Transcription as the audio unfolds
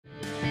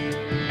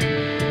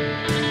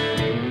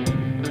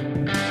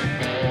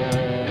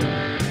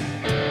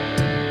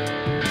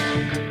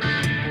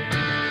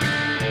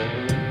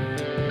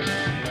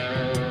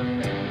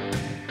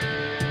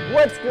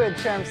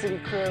Good Charm City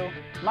crew.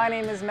 My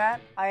name is Matt.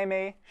 I am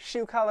a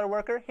shoe collar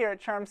worker here at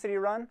Charm City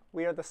Run.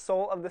 We are the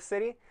soul of the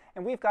city,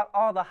 and we've got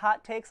all the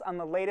hot takes on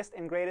the latest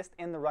and greatest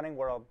in the running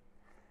world.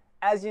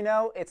 As you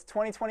know, it's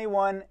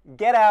 2021.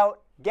 Get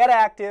out, get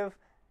active,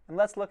 and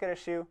let's look at a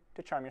shoe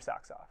to charm your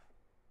socks off.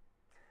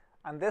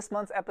 On this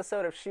month's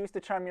episode of Shoes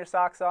to Charm Your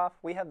Socks Off,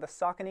 we have the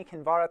Saucony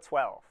Kinvara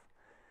 12.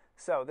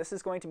 So this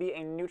is going to be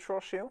a neutral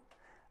shoe.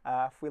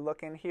 If we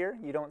look in here,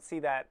 you don't see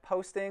that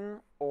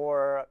posting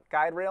or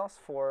guide rails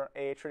for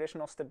a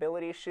traditional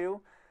stability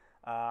shoe.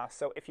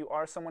 So if you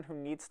are someone who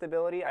needs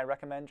stability, I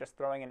recommend just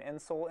throwing an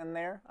insole in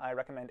there. I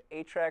recommend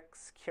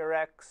Atrex,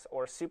 Curex,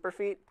 or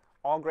Superfeet.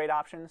 All great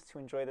options to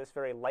enjoy this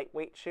very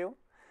lightweight shoe.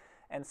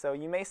 And so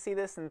you may see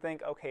this and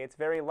think, okay, it's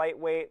very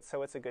lightweight,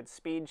 so it's a good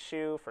speed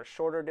shoe for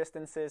shorter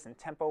distances and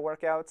tempo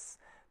workouts.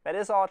 That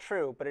is all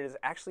true, but it is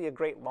actually a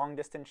great long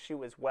distance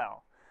shoe as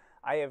well.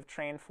 I have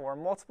trained for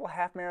multiple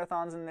half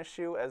marathons in this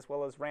shoe, as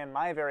well as ran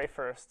my very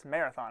first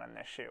marathon in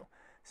this shoe.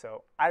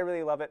 So I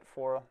really love it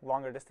for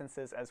longer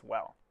distances as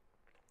well.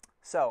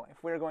 So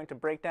if we're going to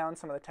break down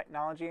some of the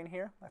technology in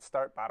here, let's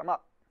start bottom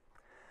up.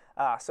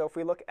 So if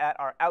we look at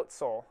our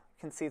outsole, you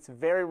can see it's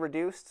very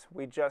reduced.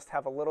 We just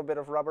have a little bit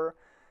of rubber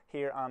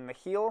here on the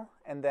heel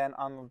and then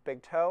on the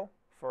big toe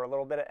for a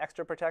little bit of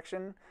extra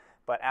protection.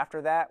 But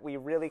after that, we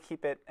really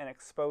keep it an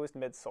exposed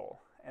midsole.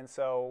 And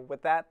so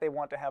with that, they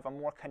want to have a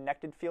more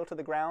connected feel to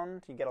the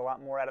ground. You get a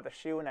lot more out of the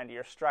shoe and out of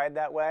your stride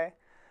that way.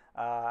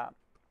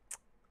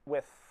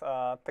 With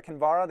the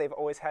Kinvara, they've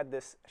always had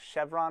this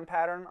chevron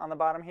pattern on the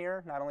bottom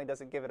here. Not only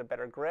does it give it a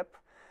better grip,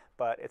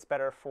 but it's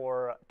better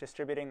for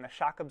distributing the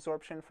shock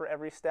absorption for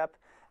every step,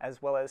 as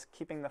well as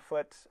keeping the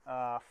foot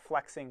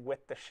flexing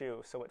with the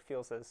shoe, so it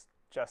feels as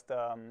just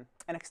an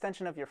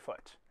extension of your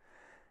foot.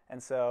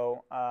 And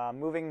so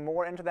moving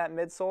more into that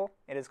midsole,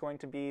 it is going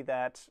to be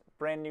that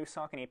brand new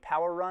Saucony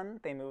Power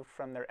Run. They moved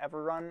from their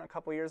Ever Run a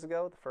couple years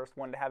ago. The first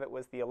one to have it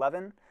was the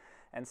 11.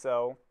 And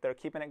so they're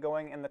keeping it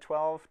going in the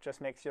 12,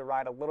 just makes your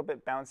ride a little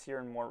bit bouncier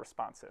and more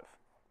responsive.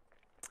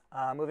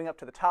 Moving up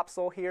to the top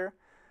sole here,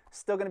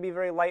 still going to be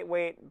very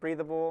lightweight,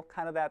 breathable,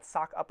 kind of that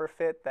sock upper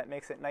fit that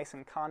makes it nice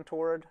and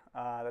contoured.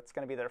 That's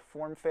going to be their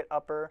form fit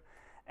upper.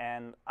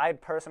 And I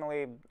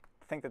personally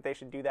think that they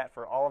should do that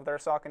for all of their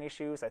Saucony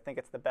shoes. I think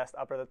it's the best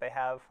upper that they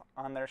have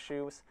on their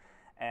shoes,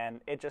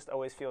 and it just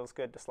always feels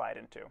good to slide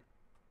into.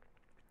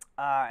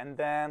 And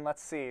then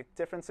let's see,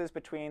 differences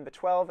between the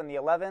 12 and the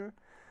 11.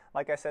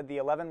 Like I said, the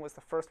 11 was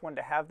the first one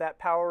to have that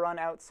Power Run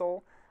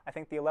outsole. I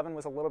think the 11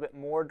 was a little bit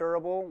more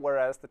durable,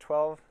 whereas the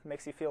 12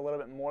 makes you feel a little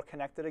bit more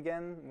connected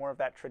again, more of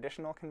that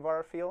traditional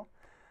Kinvara feel.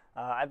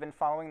 I've been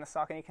following the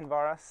Saucony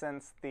Kinvara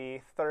since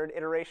the 3rd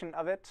iteration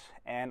of it,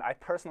 and I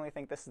personally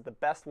think this is the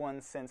best one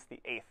since the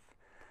 8th.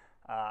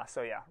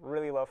 So yeah,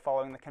 really love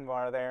following the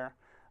Kinvara there.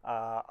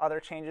 Other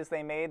changes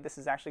they made, this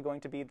is actually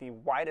going to be the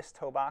widest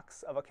toe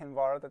box of a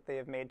Kinvara that they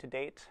have made to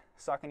date.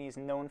 Saucony is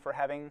known for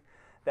having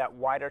that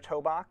wider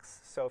toe box,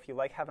 so if you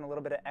like having a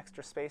little bit of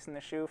extra space in the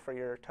shoe for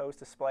your toes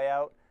to splay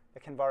out, the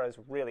Kinvara is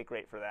really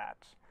great for that.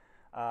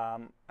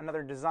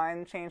 Another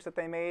design change that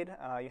they made,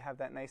 you have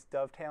that nice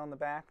dovetail in the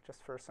back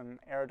just for some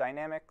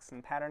aerodynamics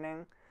and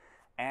patterning.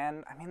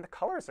 And I mean, the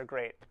colors are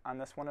great on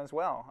this one as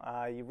well.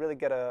 You really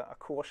get a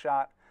cool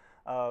shot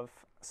of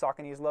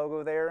Saucony's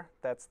logo there.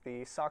 That's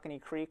the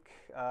Saucony Creek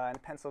in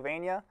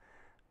Pennsylvania.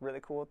 Really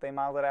cool that they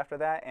modeled it after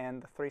that,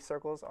 and the 3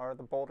 circles are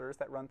the boulders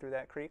that run through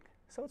that creek.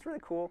 So it's really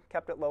cool,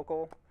 kept it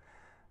local.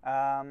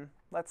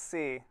 Let's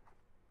see.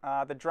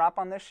 The drop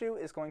on this shoe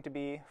is going to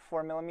be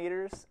 4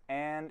 millimeters,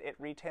 and it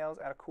retails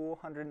at a cool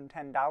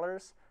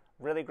 $110.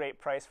 Really great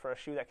price for a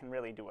shoe that can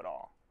really do it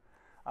all.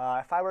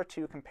 If I were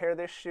to compare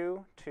this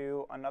shoe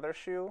to another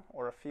shoe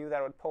or a few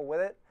that would pull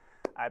with it,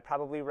 I'd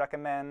probably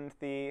recommend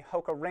the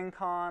Hoka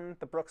Rincon,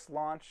 the Brooks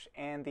Launch,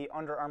 and the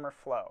Under Armour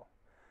Flow.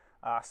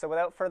 So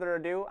without further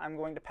ado, I'm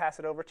going to pass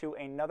it over to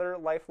another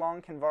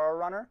lifelong Kinvara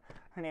runner.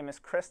 Her name is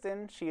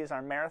Kristen. She is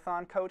our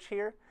marathon coach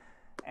here.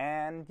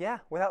 And yeah,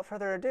 without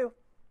further ado,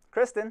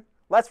 Kristen,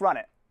 let's run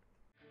it.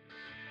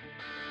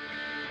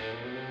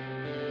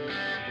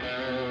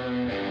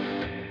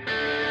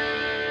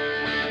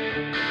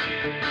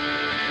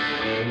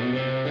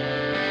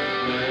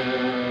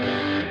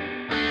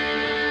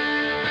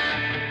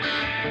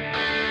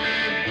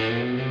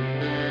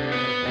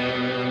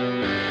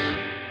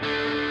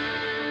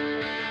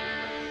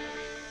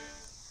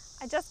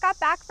 Just got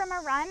back from a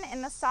run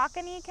in the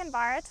Saucony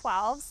Kinvara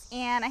 12s,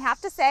 and I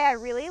have to say I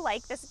really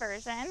like this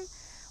version.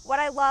 What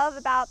I love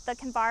about the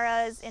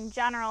Kinvaras in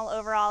general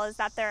overall is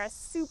that they're a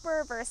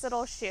super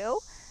versatile shoe.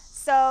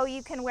 So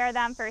you can wear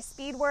them for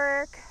speed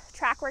work,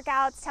 track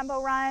workouts, tempo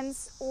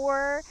runs,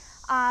 or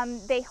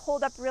they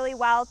hold up really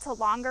well to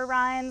longer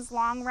runs,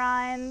 long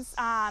runs,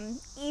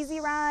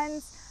 easy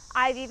runs.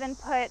 I've even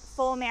put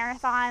full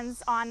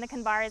marathons on the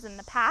Kinvaras in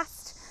the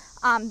past.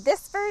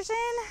 This version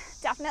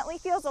definitely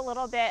feels a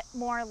little bit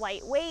more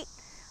lightweight,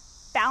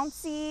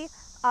 bouncy,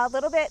 a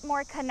little bit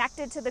more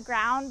connected to the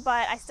ground,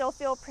 but I still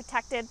feel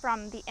protected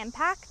from the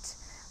impact.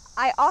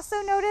 I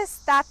also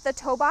noticed that the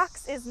toe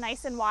box is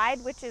nice and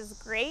wide, which is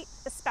great,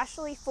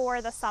 especially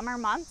for the summer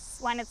months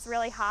when it's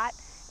really hot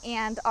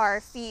and our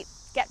feet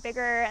get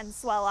bigger and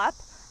swell up.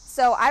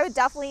 So I would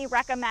definitely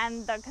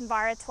recommend the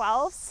Kinvara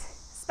 12s,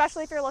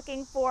 especially if you're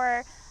looking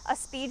for a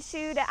speed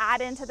shoe to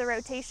add into the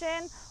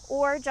rotation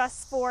or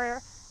just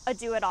for a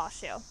do-it-all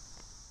shoe.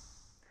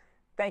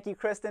 Thank you,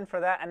 Kristen, for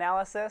that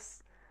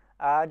analysis.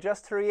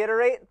 Just to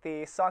reiterate,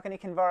 the Saucony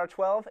Kinvara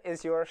 12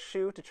 is your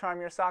shoe to charm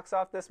your socks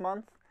off this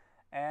month.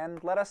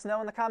 And let us know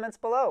in the comments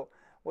below,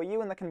 will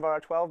you and the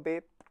Kinvara 12 be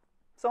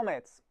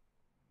soulmates?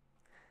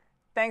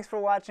 Thanks for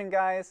watching,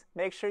 guys.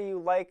 Make sure you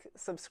like,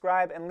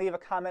 subscribe, and leave a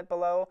comment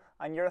below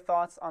on your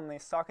thoughts on the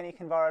Saucony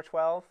Kinvara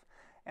 12.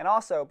 And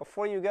also,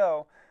 before you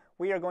go,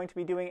 we are going to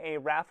be doing a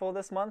raffle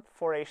this month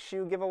for a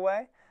shoe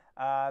giveaway.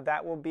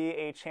 That will be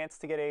a chance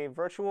to get a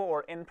virtual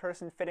or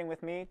in-person fitting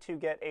with me to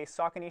get a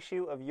Saucony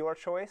shoe of your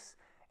choice.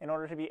 In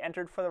order to be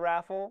entered for the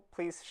raffle,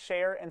 please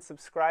share and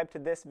subscribe to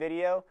this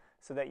video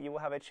so that you will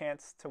have a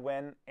chance to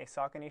win a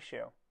Saucony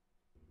shoe.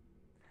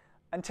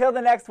 Until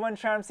the next one,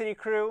 Charm City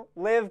crew,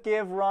 live,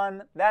 give,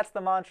 run. That's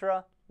the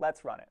mantra.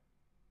 Let's run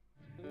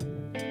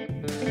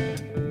it.